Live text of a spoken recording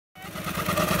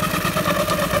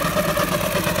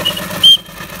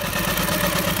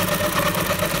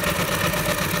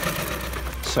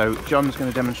So John's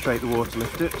going to demonstrate the water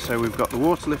lifter. So we've got the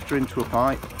water lifter into a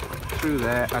pipe, through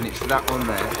there, and it's that one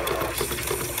there.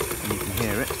 And you can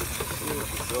hear it.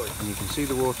 And you can see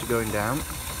the water going down.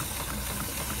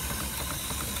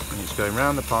 And it's going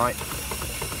round the pipe,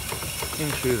 in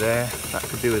through there. That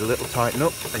could do with a little tighten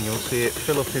up, and you'll see it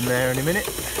fill up in there in a minute.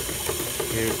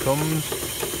 Here it comes.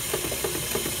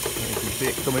 And you can see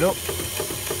it coming up.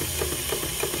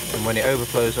 And when it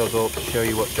overflows, I'll go up to show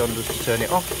you what John does to turn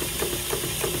it off.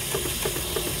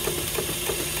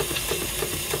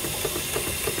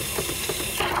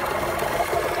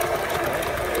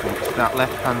 It's that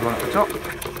left hand one at the top.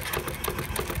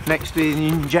 Next is the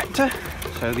injector.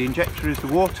 So the injector is the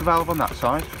water valve on that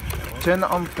side. Turn that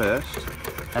on first,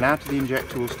 and out of the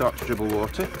injector will start to dribble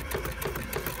water.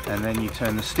 And then you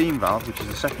turn the steam valve, which is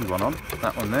the second one on,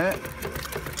 that one there.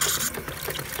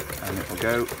 And it will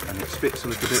go, and it spits a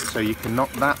little bit, so you can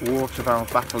knock that water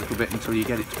valve back a little bit until you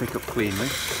get it to pick up cleanly,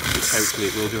 which hopefully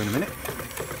it will do in a minute,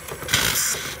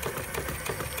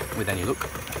 with any luck.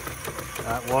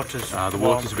 The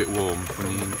water's a bit warm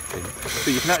from the thing.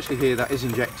 So you can actually hear that is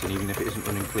injecting even if it isn't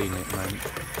running cleanly at the moment.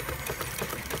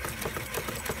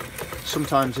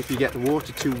 Sometimes if you get the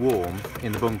water too warm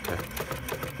in the bunker,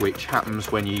 which happens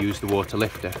when you use the water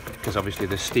lifter, because obviously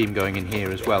there's steam going in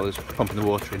here as well as pumping the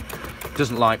water in, it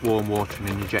doesn't like warm water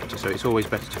in an injector, so it's always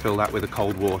better to fill that with a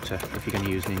cold water if you're going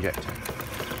to use an injector.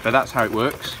 But that's how it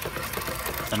works,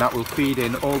 and that will feed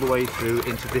in all the way through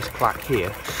into this clack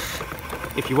here.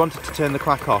 If you wanted to turn the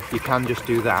clack off, you can just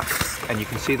do that, and you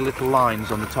can see the little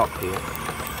lines on the top here.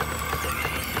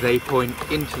 They point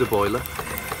into the boiler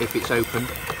if it's open,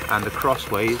 and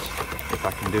across ways, if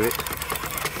I can do it,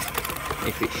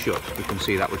 if it's shut. You can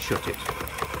see that would shut it.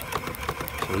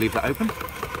 So we'll leave that open.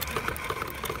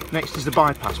 Next is the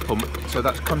bypass pump. So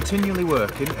that's continually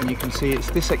working, and you can see it's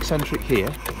this eccentric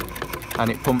here,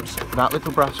 and it pumps that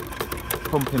little brass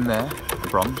pump in there, the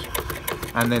bronze,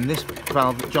 and then this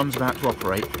valve that John's about to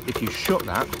operate, if you shut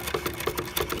that,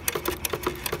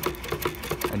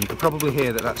 and you can probably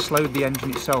hear that slowed the engine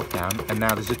itself down, and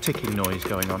now there's a ticking noise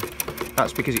going on.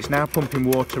 That's because it's now pumping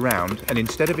water around, and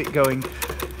instead of it going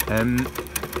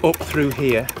up through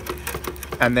here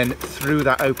and then through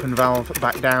that open valve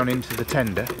back down into the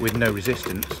tender with no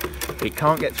resistance, it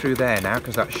can't get through there now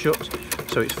because that's shut,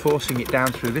 so it's forcing it down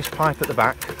through this pipe at the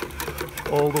back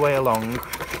all the way along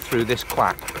through this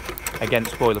clack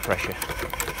against boiler pressure,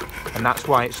 and that's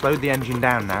why it slowed the engine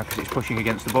down now, because it's pushing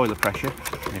against the boiler pressure.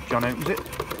 And if John opens it,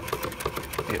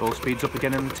 it all speeds up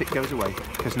again and the tick goes away,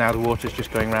 because now the water's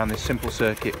just going around this simple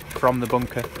circuit from the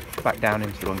bunker back down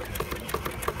into the bunker.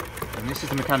 And this is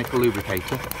the mechanical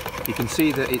lubricator. You can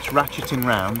see that it's ratcheting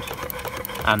round,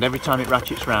 and every time it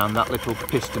ratchets round, that little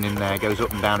piston in there goes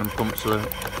up and down and pumps a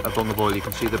bung of oil. You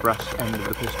can see the brass end of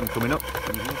the piston coming up,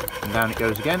 and down it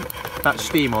goes again. That's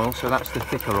steam oil, so that's the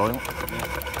thicker oil,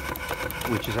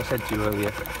 which, as I said to you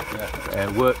earlier,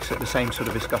 works at the same sort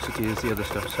of viscosity as the other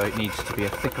stuff, so it needs to be a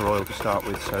thicker oil to start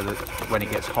with, so that when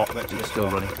it gets hot, it's still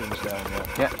running.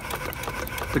 Yeah.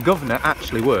 The governor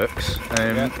actually works.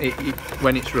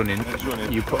 When it's running,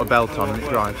 you put a belt on and it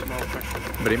drives.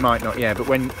 But it might not, yeah. But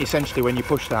essentially when you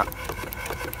push that,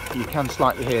 you can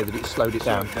slightly hear that it's slowed it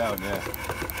down.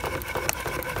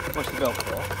 What's the belt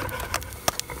for?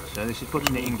 So this is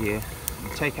putting it in gear. You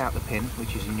take out the pin,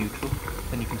 which is in neutral,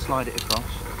 then you can slide it across,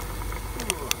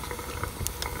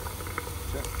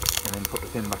 and then put the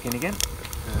pin back in again.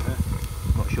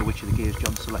 I'm not sure which of the gears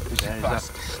John selected there. Is that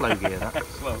slow gear? That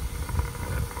slow.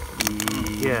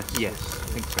 Yes, I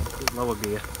think so. Lower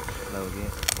gear. Lower gear.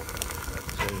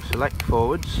 So select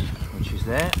forwards, which is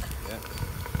there,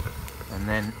 and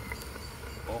then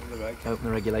open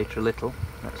the regulator a little.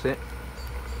 That's it.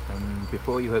 And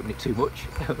before you open it too much,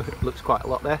 it looks quite a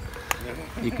lot there,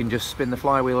 you can just spin the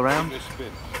flywheel around,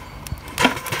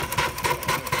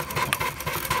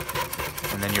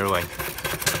 and then you're away.